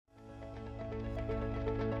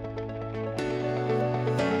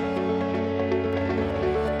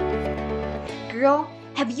girl,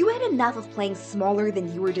 have you had enough of playing smaller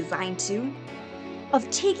than you were designed to? Of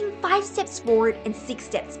taking 5 steps forward and 6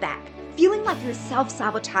 steps back, feeling like you're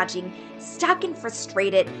self-sabotaging, stuck and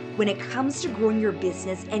frustrated when it comes to growing your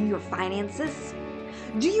business and your finances?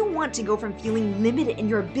 Do you want to go from feeling limited in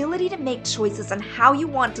your ability to make choices on how you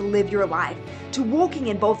want to live your life to walking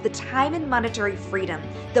in both the time and monetary freedom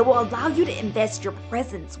that will allow you to invest your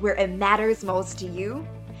presence where it matters most to you?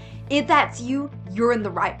 If that's you, you're in the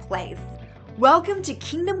right place. Welcome to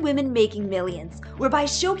Kingdom Women Making Millions, where by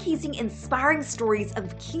showcasing inspiring stories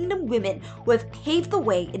of kingdom women who have paved the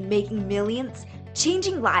way in making millions,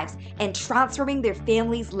 changing lives, and transforming their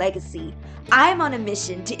family's legacy, I am on a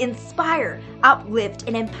mission to inspire, uplift,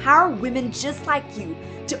 and empower women just like you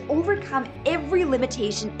to overcome every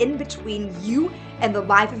limitation in between you and the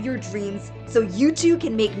life of your dreams so you too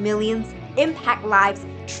can make millions, impact lives,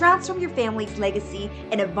 transform your family's legacy,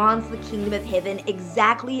 and advance the kingdom of heaven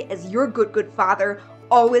exactly as your good Father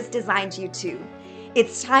always designed you to.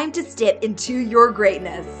 It's time to step into your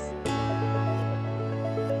greatness.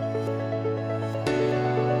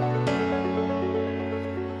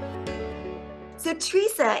 So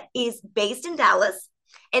Tresa is based in Dallas,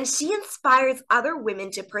 and she inspires other women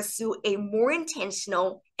to pursue a more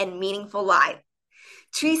intentional and meaningful life.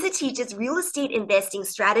 Tresa teaches real estate investing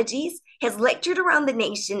strategies, has lectured around the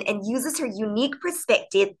nation, and uses her unique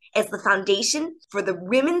perspective as the foundation for the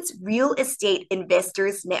Women's Real Estate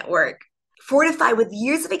Investors Network. Fortified with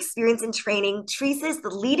years of experience and training, Tresa is the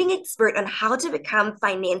leading expert on how to become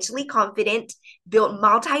financially confident, build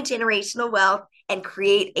multi-generational wealth, and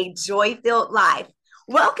create a joy-filled life.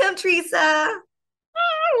 Welcome, Tresa.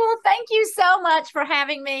 Well, thank you so much for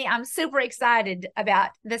having me. I'm super excited about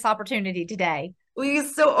this opportunity today. We're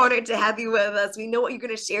so honored to have you with us. We know what you're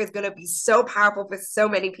going to share is going to be so powerful for so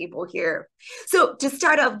many people here. So to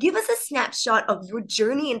start off, give us a snapshot of your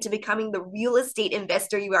journey into becoming the real estate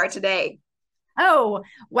investor you are today. Oh,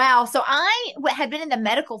 wow. So I had been in the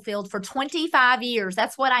medical field for 25 years.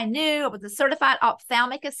 That's what I knew. I was a certified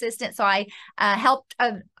ophthalmic assistant. So I helped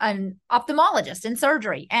an ophthalmologist in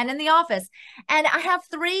surgery and in the office. And I have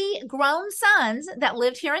 3 grown sons that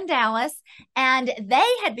lived here in Dallas, and they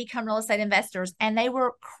had become real estate investors and they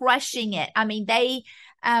were crushing it. I mean, they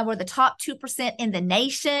were the top 2% in the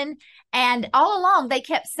nation. And all along, they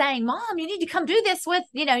kept saying, Mom, you need to come do this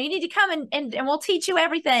you need to come and we'll teach you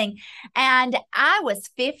everything. And I was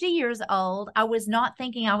 50 years old. I was not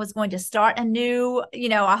thinking I was going to start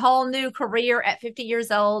a whole new career at 50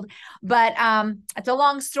 years old. But it's a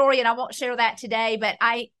long story and I won't share that today. But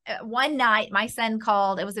one night, my son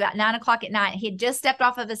called. It was about 9 o'clock at night. He had just stepped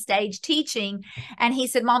off of the stage teaching. And he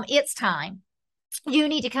said, Mom, it's time. You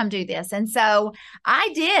need to come do this. And so I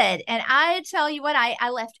did. And I tell you what, I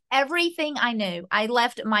left everything I knew. I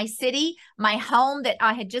left my city, my home that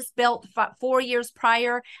I had just built 4 years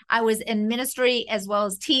prior. I was in ministry as well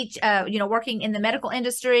as working in the medical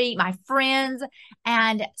industry, my friends,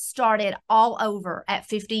 and started all over at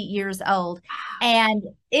 50 years old. And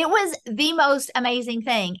it was the most amazing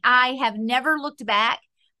thing. I have never looked back.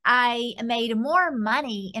 I made more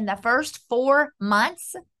money in the first 4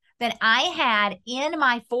 months than I had in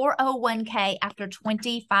my 401k after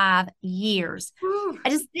 25 years. I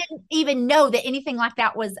just didn't even know that anything like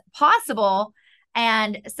that was possible.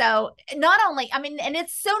 And so and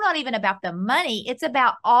it's so not even about the money. It's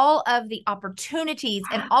about all of the opportunities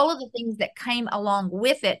and all of the things that came along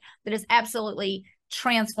with it that has absolutely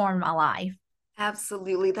transformed my life.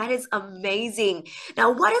 Absolutely. That is amazing.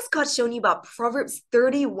 Now, what has God shown you about Proverbs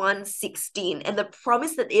 31:16 and the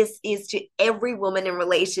promise that is to every woman in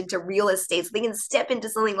relation to real estate so they can step into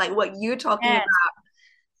something like what you're talking Yes.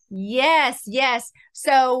 about? Yes.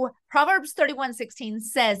 So Proverbs 31:16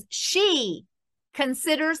 says, she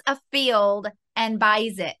considers a field and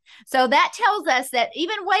buys it. So that tells us that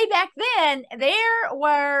even way back then, there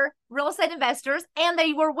were real estate investors and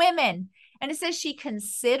they were women. And it says she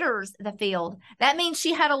considers the field. That means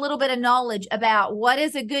she had a little bit of knowledge about what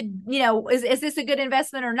is a good, is this a good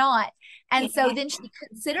investment or not? And so then she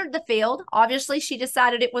considered the field. Obviously, she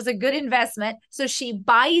decided it was a good investment. So she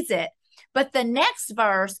buys it. But the next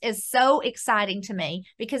verse is so exciting to me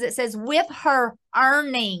because it says with her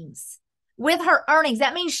earnings. With her earnings.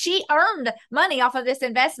 That means she earned money off of this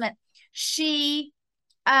investment. She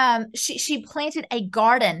planted a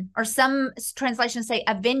garden, or some translations say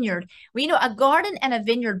a vineyard. Well, a garden and a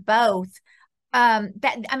vineyard both.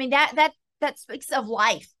 That speaks of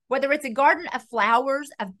life. Whether it's a garden of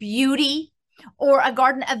flowers, of beauty, or a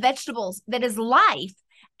garden of vegetables, that is life.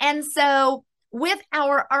 And so, with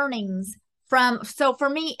our earnings for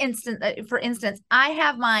instance, I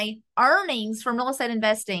have my earnings from real estate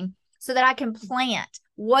investing so that I can plant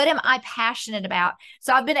What am I passionate about?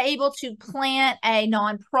 So I've been able to plant a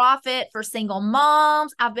nonprofit for single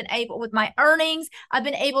moms. I've been able, with my earnings, I've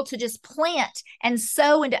been able to just plant and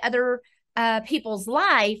sow into other people's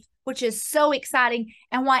life, which is so exciting.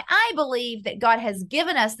 And why I believe that God has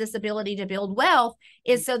given us this ability to build wealth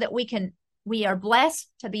is so that we are blessed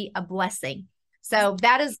to be a blessing. So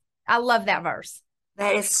I love that verse.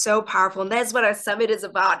 That is so powerful. And that's what our summit is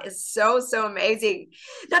about. It's so, so amazing.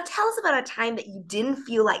 Now, tell us about a time that you didn't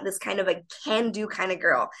feel like this kind of a can do kind of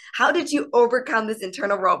girl. How did you overcome this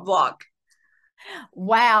internal roadblock?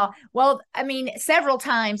 Wow. Well, I mean, several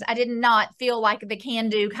times I did not feel like the can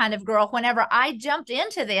do kind of girl. Whenever I jumped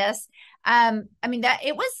into this, I mean that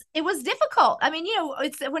it was difficult. I mean,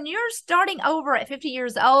 it's when you're starting over at 50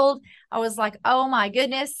 years old, I was like, oh my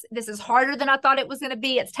goodness, this is harder than I thought it was going to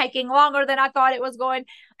be. It's taking longer than I thought it was going,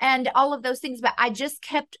 and all of those things. But I just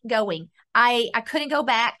kept going. I couldn't go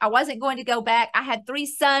back. I wasn't going to go back. I had three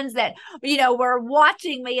sons that, were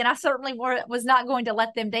watching me, and I certainly was not going to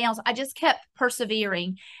let them down. So I just kept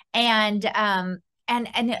persevering, and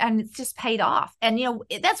it's just paid off. And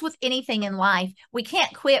that's with anything in life. We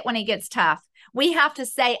can't quit when it gets tough. We have to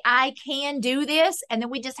say, I can do this, and then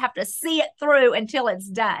we just have to see it through until it's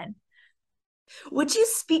done. Would you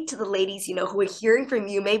speak to the ladies, who are hearing from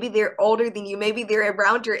you? Maybe they're older than you, maybe they're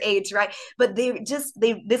around your age, right? But this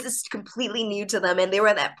is completely new to them, and they were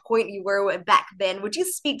at that point you were back then. Would you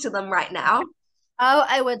speak to them right now? Oh,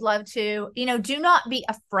 I would love to. Do not be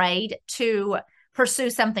afraid to pursue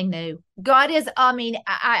something new. God is, I mean,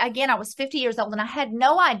 I was 50 years old and I had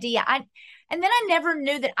no idea. And then I never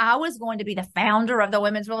knew that I was going to be the founder of the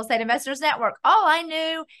Women's Real Estate Investors Network. All I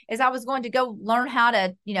knew is I was going to go learn how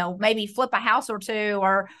to, maybe flip a house or two,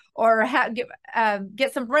 or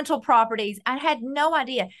get some rental properties. I had no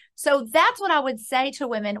idea. So that's what I would say to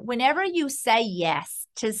women. Whenever you say yes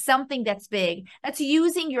to something that's big, that's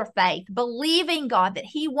using your faith, believing God that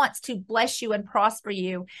He wants to bless you and prosper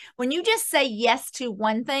you. When you just say yes to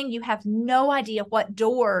one thing, you have no idea what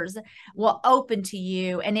doors will open to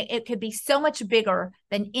you. And it could be so much bigger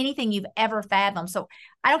than anything you've ever fathomed. So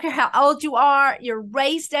I don't care how old you are, your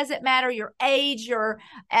race doesn't matter, your age, your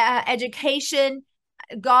education.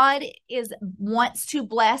 God wants to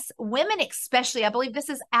bless women, especially. I believe this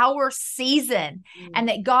is our season, and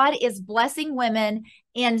that God is blessing women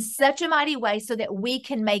in such a mighty way so that we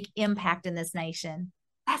can make impact in this nation.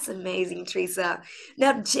 That's amazing, Tresa.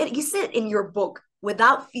 Now, Jen, you said in your book,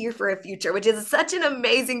 Without Fear for a Future, which is such an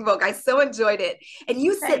amazing book. I so enjoyed it. And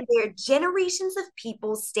you said there, generations of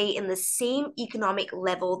people stay in the same economic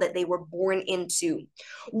level that they were born into.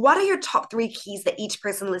 What are your top three keys that each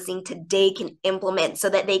person listening today can implement so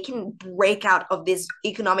that they can break out of this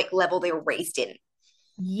economic level they were raised in?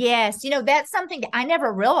 Yes, that's something that I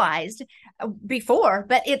never realized before,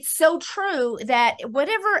 but it's so true that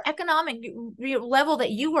whatever economic level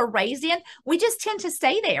that you were raised in, we just tend to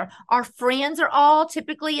stay there. Our friends are all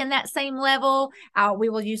typically in that same level. We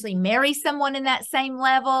will usually marry someone in that same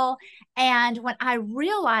level. And when I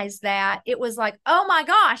realized that, it was like, oh my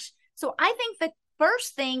gosh. So I think the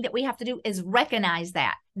first thing that we have to do is recognize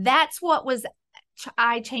that. That's what was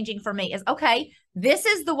eye changing for me, is okay, this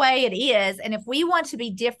is the way it is, and if we want to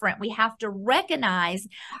be different, we have to recognize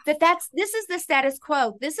that this is the status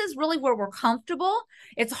quo. This is really where we're comfortable.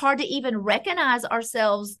 It's hard to even recognize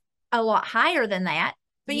ourselves a lot higher than that,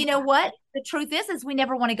 but you know what, the truth is we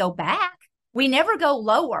never want to go back. We never go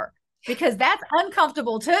lower, because that's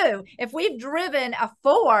uncomfortable too. If we've driven a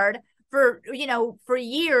Ford for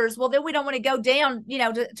years, well, then we don't want to go down,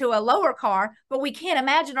 to a lower car, but we can't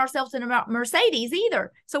imagine ourselves in a Mercedes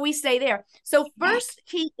either. So we stay there. So first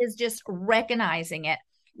key is just recognizing it.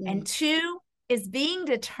 And two is being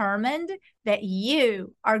determined that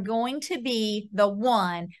you are going to be the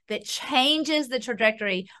one that changes the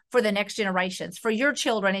trajectory for the next generations, for your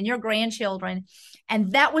children and your grandchildren.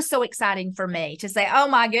 And that was so exciting for me to say, oh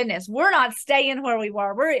my goodness, we're not staying where we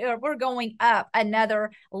were. We're going up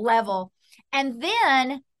another level. And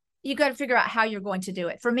then you got to figure out how you're going to do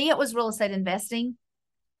it. For me, it was real estate investing.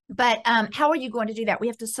 But how are you going to do that? We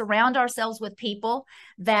have to surround ourselves with people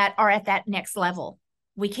that are at that next level.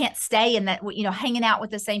 We can't stay in that, hanging out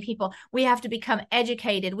with the same people. We have to become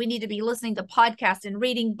educated. We need to be listening to podcasts and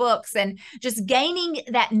reading books and just gaining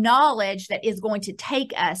that knowledge that is going to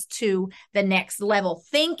take us to the next level,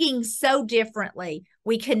 thinking so differently.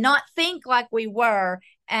 We cannot think like we were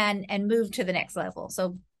and move to the next level.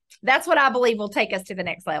 So that's what I believe will take us to the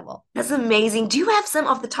next level. That's amazing. Do you have some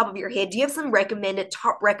off the top of your head? Do you have some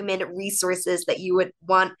top recommended resources that you would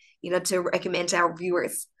want, to recommend to our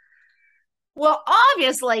viewers? Well,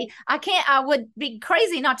 obviously, I would be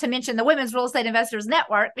crazy not to mention the Women's Real Estate Investors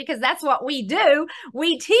Network, because that's what we do.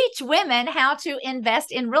 We teach women how to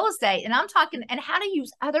invest in real estate. And I'm talking and how to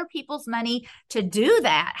use other people's money to do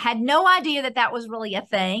that. Had no idea that that was really a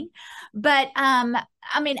thing. But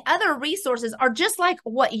I mean, other resources are just like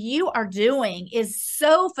what you are doing is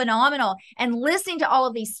so phenomenal. And listening to all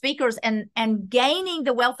of these speakers and gaining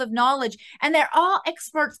the wealth of knowledge, and they're all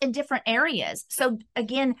experts in different areas. So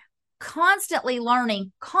again, constantly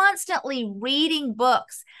learning, constantly reading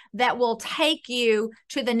books that will take you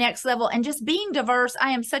to the next level, and just being diverse. I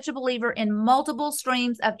am such a believer in multiple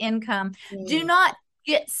streams of income. Do not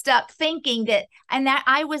get stuck thinking that, and that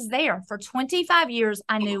I was there for 25 years.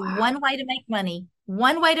 I knew one way to make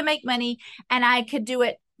money, and I could do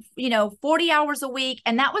it 40 hours a week,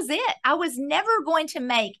 and that was it. I was never going to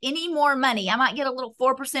make any more money. I might get a little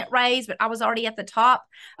 4% raise, but I was already at the top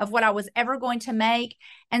of what I was ever going to make.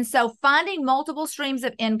 And so finding multiple streams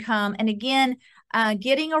of income, and again,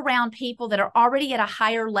 getting around people that are already at a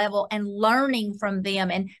higher level and learning from them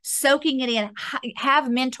and soaking it in. Have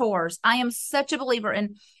mentors. I am such a believer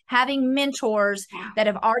in having mentors that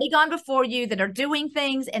have already gone before you, that are doing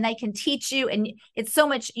things, and they can teach you. And it's so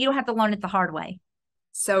much, you don't have to learn it the hard way.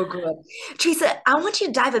 So good. Tresa, I want you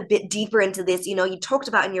to dive a bit deeper into this. You talked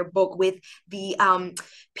about in your book with the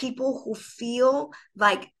people who feel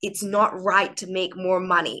like it's not right to make more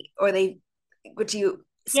money, or would you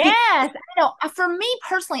speak? Yes, for me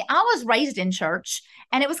personally, I was raised in church,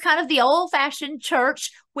 and it was kind of the old-fashioned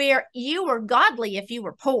church where you were godly if you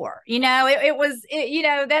were poor. It was,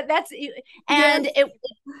 that's, and Yes. it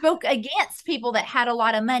spoke against people that had a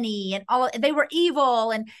lot of money, and they were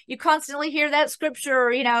evil. And you constantly hear that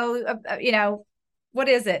scripture, what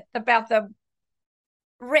is it about the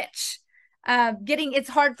rich? It's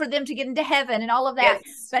hard for them to get into heaven and all of that.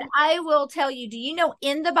 Yes. But I will tell you, do you know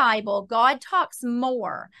in the Bible, God talks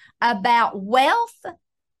more about wealth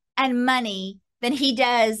and money than he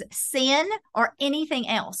does sin or anything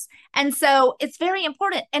else. And so it's very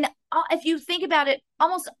important. And if you think about it,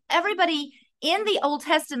 almost everybody in the Old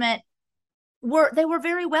Testament were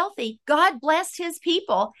very wealthy. God blessed his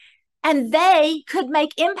people, and they could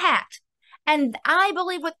make impact. And I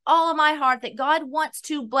believe with all of my heart that God wants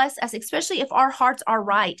to bless us, especially if our hearts are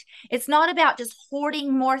right. It's not about just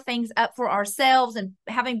hoarding more things up for ourselves and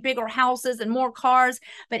having bigger houses and more cars,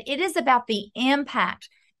 but it is about the impact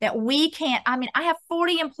that we can't. I mean, I have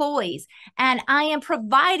 40 employees, and I am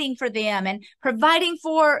providing for them and providing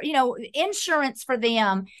for, insurance for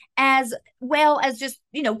them, as well as just,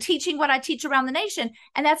 teaching what I teach around the nation.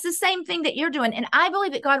 And that's the same thing that you're doing. And I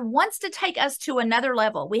believe that God wants to take us to another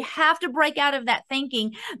level. We have to break out of that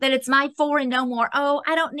thinking that it's my four and no more. Oh,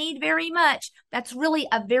 I don't need very much. That's really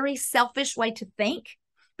a very selfish way to think.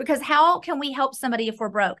 Because how can we help somebody if we're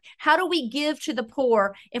broke? How do we give to the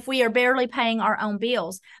poor if we are barely paying our own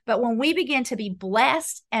bills? But when we begin to be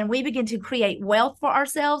blessed and we begin to create wealth for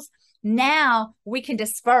ourselves, now we can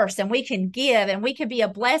disperse and we can give and we can be a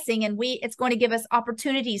blessing, and it's going to give us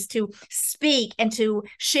opportunities to speak and to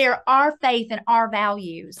share our faith and our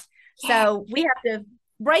values. Yeah. So we have to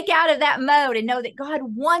break out of that mode and know that God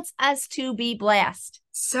wants us to be blessed.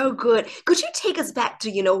 So good. Could you take us back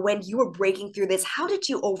to, when you were breaking through this? How did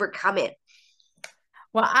you overcome it?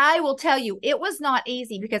 Well, I will tell you, it was not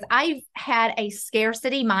easy because I had a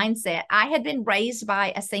scarcity mindset. I had been raised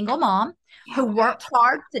by a single mom who worked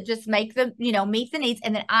hard to just make them, meet the needs.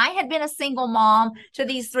 And then I had been a single mom to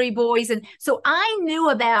these three boys. And so I knew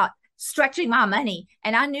about stretching my money,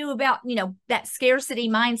 and I knew about, that scarcity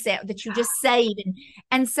mindset that you just save.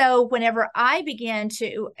 And so whenever I began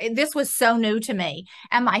this was so new to me,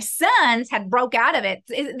 and my sons had broke out of it.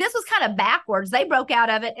 This was kind of backwards. They broke out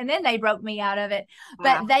of it, and then they broke me out of it.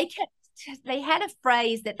 Wow. But they had a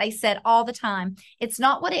phrase that they said all the time. It's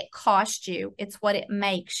not what it costs you, it's what it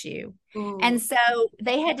makes you. Ooh. And so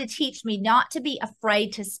they had to teach me not to be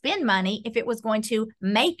afraid to spend money if it was going to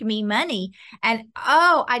make me money. And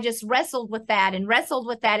I just wrestled with that. And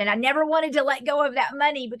I never wanted to let go of that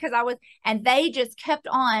money because and they just kept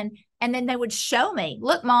on. And then they would show me,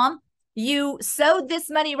 look, Mom, you sowed this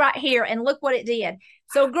money right here, and look what it did.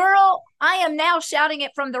 So, girl, I am now shouting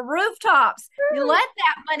it from the rooftops. You let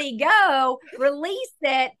that money go, release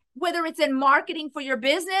it, whether it's in marketing for your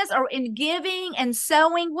business or in giving and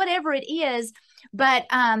sowing, whatever it is. But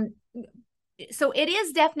so it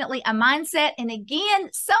is definitely a mindset. And again,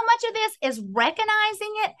 so much of this is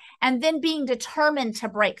recognizing it and then being determined to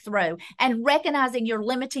break through and recognizing your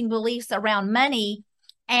limiting beliefs around money.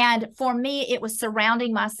 And for me, it was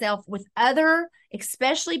surrounding myself with other,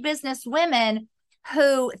 especially business women,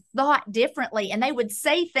 who thought differently, and they would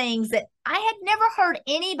say things that I had never heard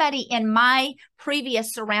anybody in my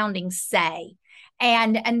previous surroundings say.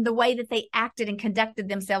 And the way that they acted and conducted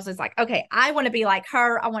themselves is like, okay, I want to be like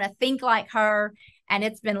her. I want to think like her. And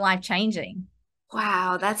it's been life changing.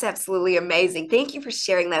 Wow, that's absolutely amazing. Thank you for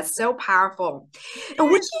sharing that. So powerful.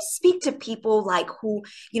 And would you speak to people like who,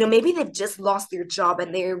 maybe they've just lost their job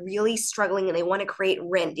and they're really struggling and they want to create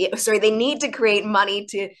rent. Sorry, they need to create money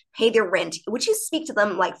to pay their rent. Would you speak to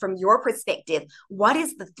them like from your perspective? What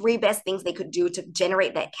is the three best things they could do to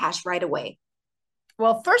generate that cash right away?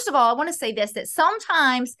 Well, first of all, I want to say this, that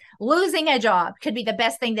sometimes losing a job could be the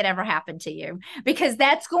best thing that ever happened to you, because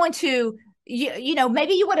that's going to,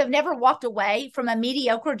 maybe you would have never walked away from a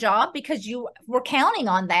mediocre job because you were counting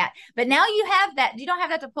on that. But now you have that. You don't have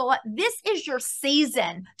that to pull up. This is your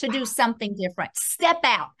season to do something different. Step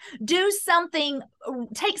out, do something,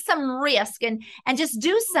 take some risk, and just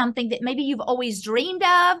do something that maybe you've always dreamed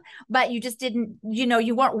of, but you just didn't,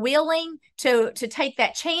 you weren't willing to take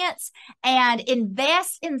that chance, and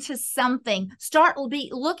invest into something. Start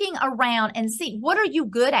looking around and see, what are you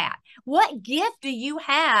good at? What gift do you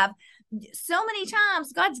have? So many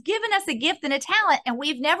times God's given us a gift and a talent, and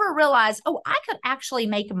we've never realized, oh, I could actually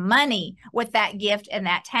make money with that gift and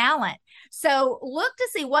that talent. So look to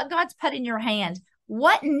see what God's put in your hand.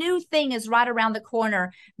 What new thing is right around the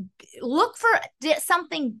corner? Look for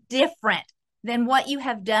something different than what you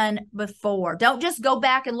have done before. Don't just go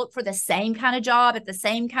back and look for the same kind of job at the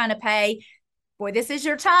same kind of pay. Boy, this is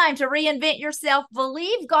your time to reinvent yourself.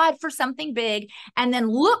 Believe God for something big, and then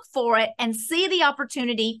look for it and see the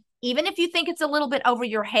opportunity. Even if you think it's a little bit over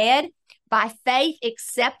your head, by faith,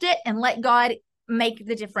 accept it and let God make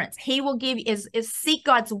the difference. He will give is seek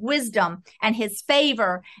God's wisdom and his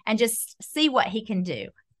favor and just see what he can do.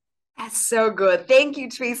 That's so good. Thank you,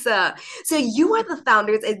 Tresa. So you are the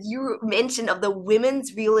founders, as you mentioned, of the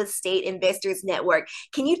Women's Real Estate Investors Network.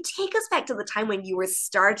 Can you take us back to the time when you were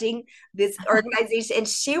starting this organization and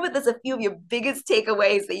share with us a few of your biggest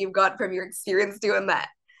takeaways that you've got from your experience doing that?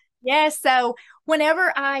 Yes. So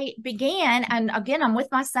whenever I began, and again, I'm with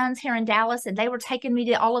my sons here in Dallas, and they were taking me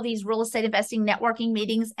to all of these real estate investing networking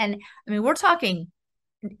meetings. And I mean, we're talking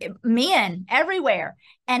men everywhere.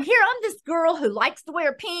 And here I'm this girl who likes to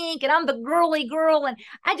wear pink, and I'm the girly girl. And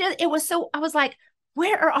I was like,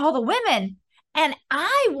 where are all the women? And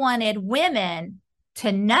I wanted women to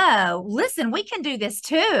know, listen, we can do this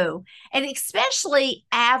too. And especially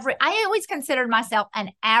average. I always considered myself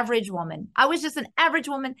an average woman. I was just an average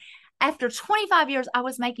woman. After 25 years, I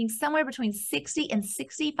was making somewhere between $60,000 and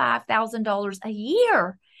 $65,000 a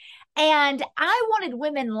year. And I wanted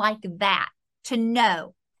women like that to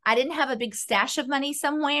know I didn't have a big stash of money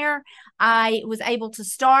somewhere. I was able to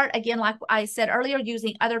start, again, like I said earlier,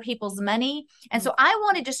 using other people's money. And so I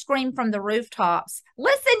wanted to scream from the rooftops,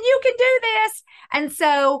 listen, you can do this. And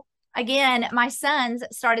so, again, my sons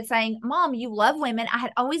started saying, Mom, you love women. I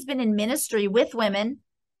had always been in ministry with women.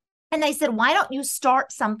 And they said, why don't you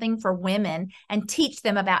start something for women and teach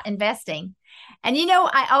them about investing? And,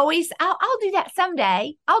 I'll do that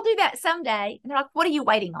someday. I'll do that someday. And they're like, what are you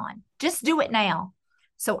waiting on? Just do it now.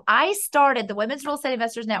 So I started the Women's Real Estate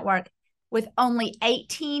Investors Network with only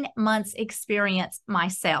 18 months experience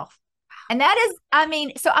myself. And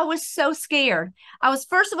so I was so scared.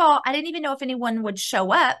 First of all, I didn't even know if anyone would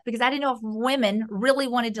show up because I didn't know if women really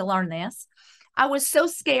wanted to learn this. I was so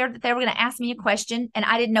scared that they were going to ask me a question and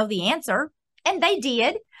I didn't know the answer. And they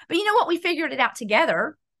did. But you know what? We figured it out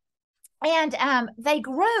together. And they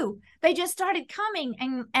grew. They just started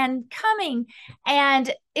coming and coming.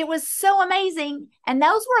 And it was so amazing. And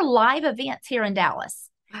those were live events here in Dallas.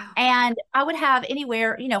 Wow. And I would have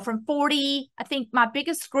anywhere, from 40, I think my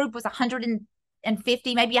biggest group was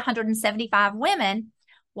 150, maybe 175 women.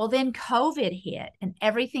 Well, then COVID hit and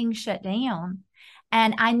everything shut down.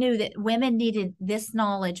 And I knew that women needed this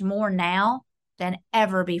knowledge more now than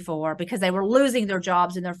ever before because they were losing their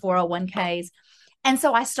jobs and their 401ks. And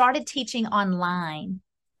so I started teaching online.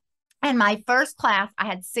 And my first class, I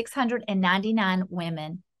had 699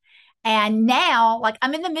 women. And now,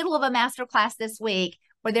 I'm in the middle of a master class this week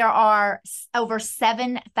where there are over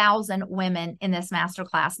 7,000 women in this master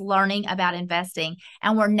class learning about investing.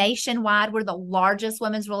 And we're nationwide. We're the largest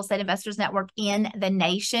women's real estate investors network in the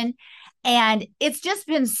nation. And it's just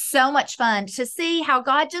been so much fun to see how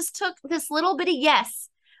God just took this little bitty yes.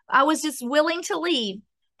 I was just willing to leave.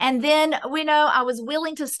 And then, I was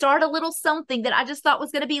willing to start a little something that I just thought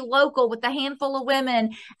was going to be local with a handful of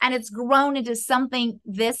women. And it's grown into something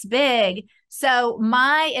this big. So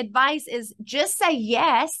my advice is just say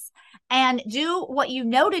yes and do what you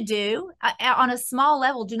know to do on a small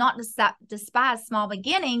level. Do not despise small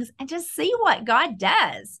beginnings, and just see what God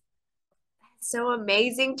does. So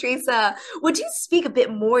amazing, Tresa. Would you speak a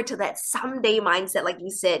bit more to that someday mindset, like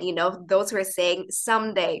you said, those who are saying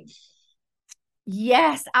someday?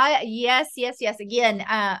 Yes, yes. Again,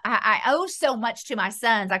 I owe so much to my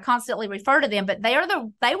sons. I constantly refer to them, but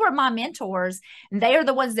they were my mentors, and they are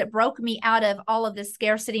the ones that broke me out of all of this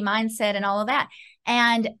scarcity mindset and all of that.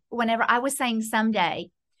 And whenever I was saying someday,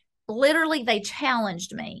 literally they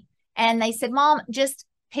challenged me, and they said, "Mom, just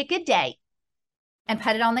pick a date and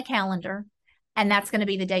put it on the calendar, and that's going to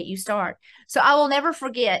be the date you start." So I will never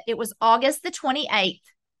forget. It was August the 28th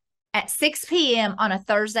at 6 p.m. on a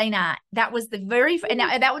Thursday night. That was the and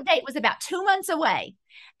that date was about 2 months away.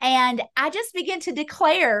 And I just began to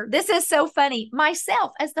declare, this is so funny,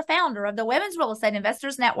 myself as the founder of the Women's Real Estate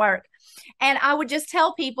Investors Network. And I would just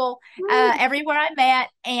tell people everywhere I met.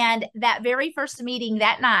 And that very first meeting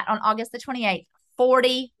that night on August the 28th,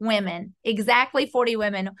 40 women, exactly 40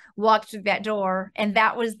 women walked through that door. And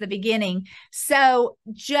that was the beginning. So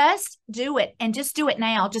just do it, and just do it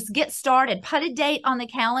now. Just get started. Put a date on the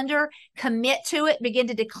calendar, commit to it, begin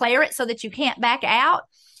to declare it so that you can't back out.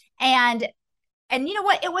 And you know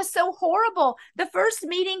what? It was so horrible. The first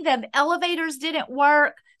meeting, the elevators didn't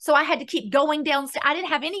work. So I had to keep going downstairs. I didn't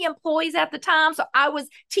have any employees at the time. So I was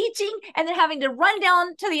teaching and then having to run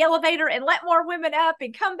down to the elevator and let more women up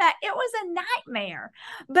and come back. It was a nightmare,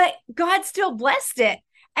 but God still blessed it.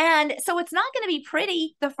 And so it's not going to be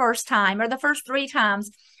pretty the first time or the first 3 times,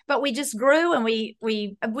 but we just grew, and we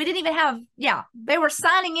didn't even have, they were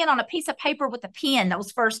signing in on a piece of paper with a pen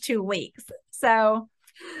those first 2 weeks. So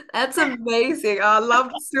that's amazing. I love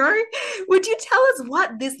the story. Would you tell us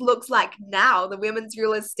what this looks like now? The Women's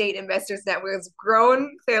Real Estate Investors Network has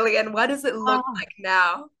grown clearly, and what does it look like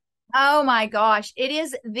now? Oh my gosh, it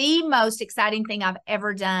is the most exciting thing I've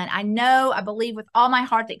ever done. I believe with all my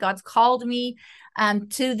heart that God's called me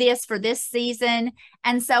to this for this season.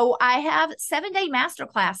 And so I have 7-day master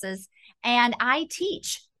classes, and I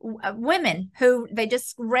teach women who they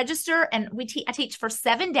just register, and I teach for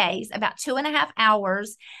 7 days, about 2.5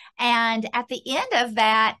 hours. And at the end of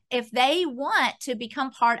that, if they want to become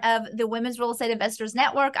part of the Women's Real Estate Investors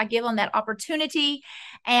Network, I give them that opportunity.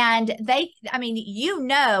 And you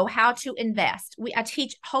know how to invest. I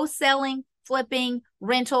teach wholesaling, flipping,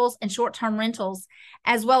 rentals, and short-term rentals,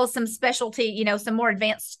 as well as some specialty, some more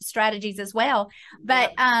advanced strategies as well.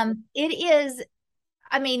 But it is,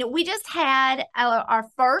 we just had our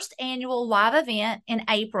first annual live event in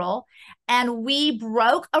April, and we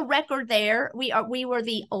broke a record there. We were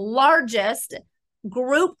the largest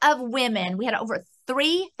group of women. We had over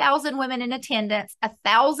 3,000 women in attendance,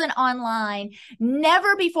 1,000 online.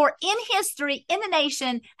 Never before in history in the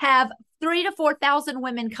nation have 3,000 to 4,000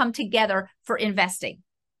 women come together for investing.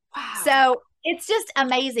 Wow. So it's just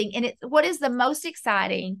amazing. And what is the most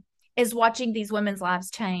exciting is watching these women's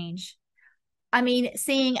lives change.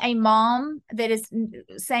 Seeing a mom that is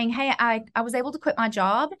saying, "Hey, I was able to quit my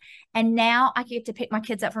job, and now I get to pick my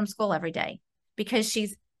kids up from school every day because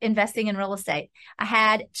she's investing in real estate." I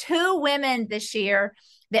had 2 women this year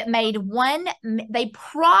that they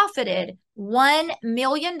profited $1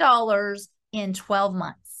 million in 12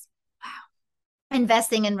 months. Wow.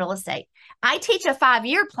 Investing in real estate. I teach a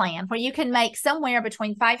 5-year plan where you can make somewhere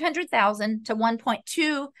between $500,000 to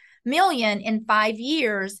 $1.2 million in 5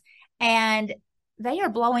 years. And they are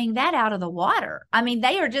blowing that out of the water.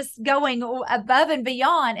 They are just going above and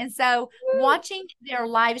beyond. And so watching their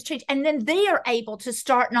lives change, and then they are able to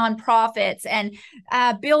start nonprofits and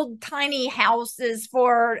build tiny houses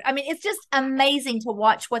it's just amazing to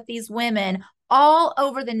watch what these women all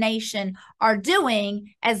over the nation are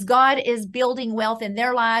doing as God is building wealth in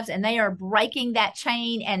their lives, and they are breaking that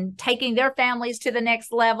chain and taking their families to the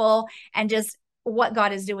next level. And just what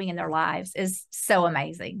God is doing in their lives is so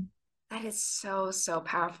amazing. That is so, so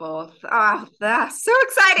powerful. That's so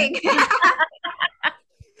exciting.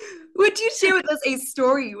 Would you share with us a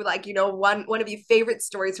story, like, one of your favorite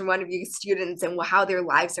stories from one of your students and how their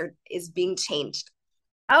lives is being changed?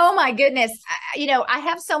 Oh my goodness. I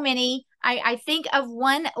have so many. I think of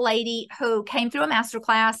one lady who came through a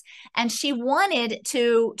masterclass, and she wanted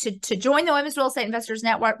to join the Women's Real Estate Investors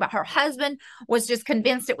Network, but her husband was just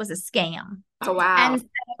convinced it was a scam. Oh, wow. And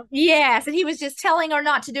so, yes, and he was just telling her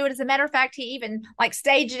not to do it. As a matter of fact, he even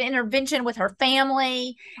staged an intervention with her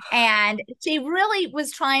family, and she really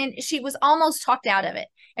was she was almost talked out of it.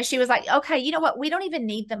 And she was like, "Okay, you know what? We don't even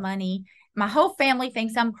need the money. My whole family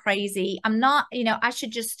thinks I'm crazy. I'm not, I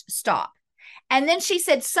should just stop." And then she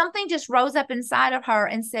said something just rose up inside of her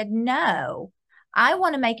and said, "No, I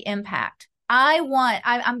want to make impact.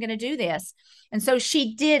 I'm going to do this. And so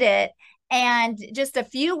she did it. And just a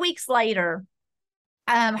few weeks later,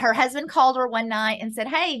 her husband called her one night and said,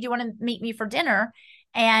 "Hey, do you want to meet me for dinner?"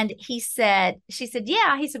 And she said,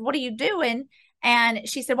 "Yeah." He said, "What are you doing?" And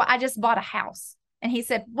she said, "Well, I just bought a house." And he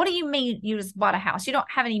said, "What do you mean you just bought a house? You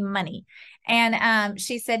don't have any money." And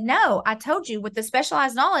she said, "No, I told you, with the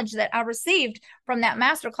specialized knowledge that I received from that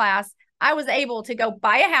masterclass, I was able to go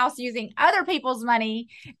buy a house using other people's money."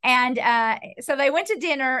 And so they went to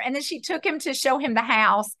dinner, and then she took him to show him the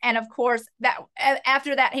house. And of course, that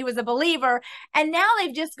after that, he was a believer. And now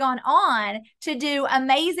they've just gone on to do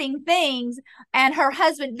amazing things. And her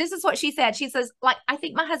husband, this is what she said. She says, like, "I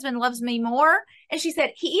think my husband loves me more." And she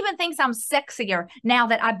said, "He even thinks I'm sexier now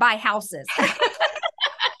that I buy houses."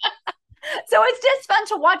 So it's just fun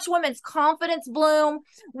to watch women's confidence bloom.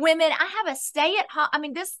 Women, I have a stay at home. I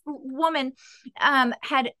mean, this woman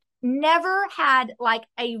had never had like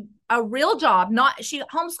a real job. She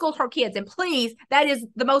homeschooled her kids, and please, that is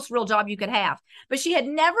the most real job you could have. But she had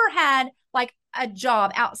never had like a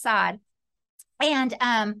job outside. And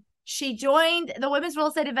she joined the Women's Real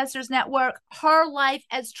Estate Investors Network. Her life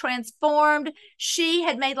has transformed. She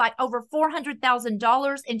had made like over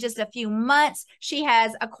 $400,000 in just a few months. She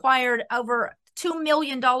has acquired over $2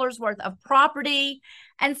 million worth of property.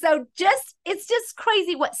 And so it's just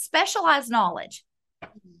crazy what specialized knowledge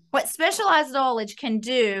can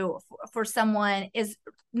do for someone is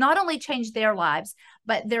not only change their lives,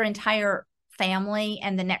 but their entire family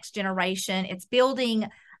and the next generation. It's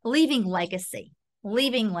leaving legacy.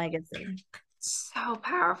 So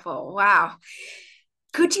powerful. Wow.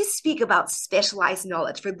 Could you speak about specialized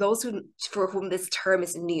knowledge for those for whom this term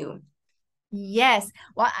is new? Yes.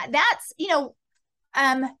 Well, that's,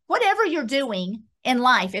 whatever you're doing in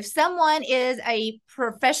life, if someone is a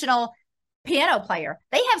professional piano player,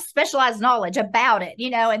 they have specialized knowledge about it,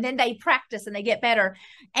 and then they practice and they get better.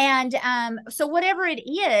 And so whatever it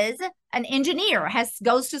is, an engineer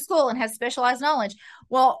goes to school and has specialized knowledge.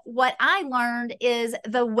 Well, what I learned is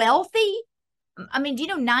the wealthy, I mean, do you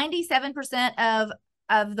know 97%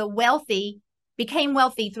 of the wealthy became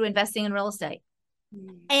wealthy through investing in real estate?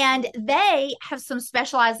 And they have some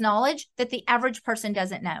specialized knowledge that the average person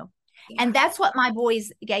doesn't know. Yeah. And that's what my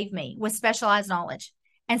boys gave me, was specialized knowledge.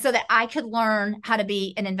 And so that I could learn how to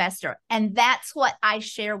be an investor. And that's what I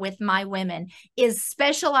share with my women, is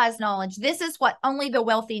specialized knowledge. This is what only the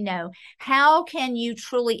wealthy know. How can you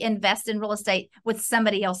truly invest in real estate with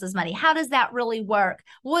somebody else's money? How does that really work?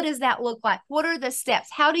 What does that look like? What are the steps?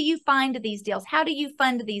 How do you find these deals? How do you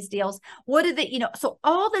fund these deals? What are the, so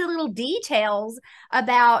all the little details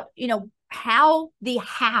about, how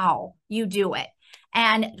you do it.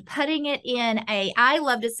 And putting it in I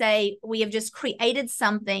love to say, we have just created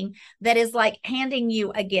something that is like handing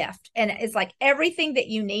you a gift. And it's like everything that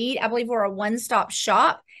you need. I believe we're a one-stop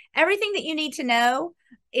shop. Everything that you need to know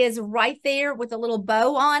is right there with a little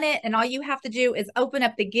bow on it. And all you have to do is open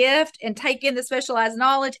up the gift and take in the specialized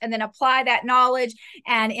knowledge and then apply that knowledge.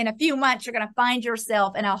 And in a few months, you're going to find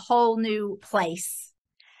yourself in a whole new place.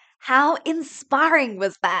 How inspiring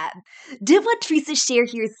was that? Did what Tresa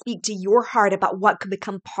shared here speak to your heart about what could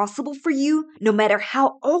become possible for you, no matter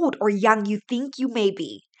how old or young you think you may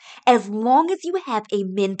be? As long as you have a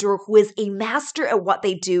mentor who is a master at what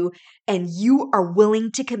they do and you are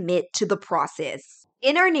willing to commit to the process.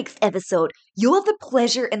 In our next episode, you'll have the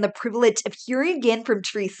pleasure and the privilege of hearing again from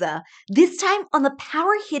Tresa, this time on the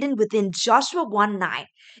power hidden within Joshua 1:9,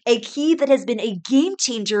 a key that has been a game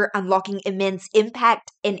changer, unlocking immense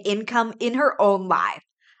impact and income in her own life.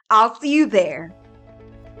 I'll see you there.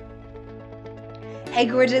 Hey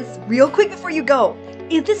gorgeous, real quick before you go,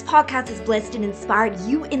 if this podcast has blessed and inspired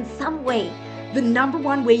you in some way, the number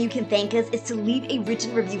one way you can thank us is to leave a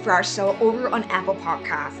written review for our show over on Apple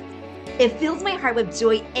Podcasts. It fills my heart with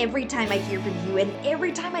joy every time I hear from you and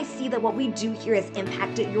every time I see that what we do here has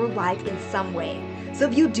impacted your life in some way. So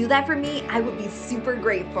if you do that for me, I would be super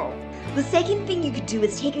grateful. The second thing you could do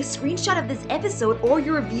is take a screenshot of this episode or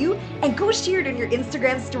your review and go share it on your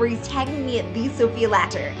Instagram stories, tagging me at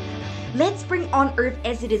 @TheSophiaLatter. Let's bring on earth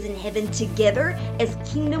as it is in heaven together as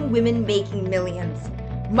kingdom women making millions.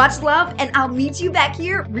 Much love, and I'll meet you back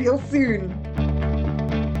here real soon.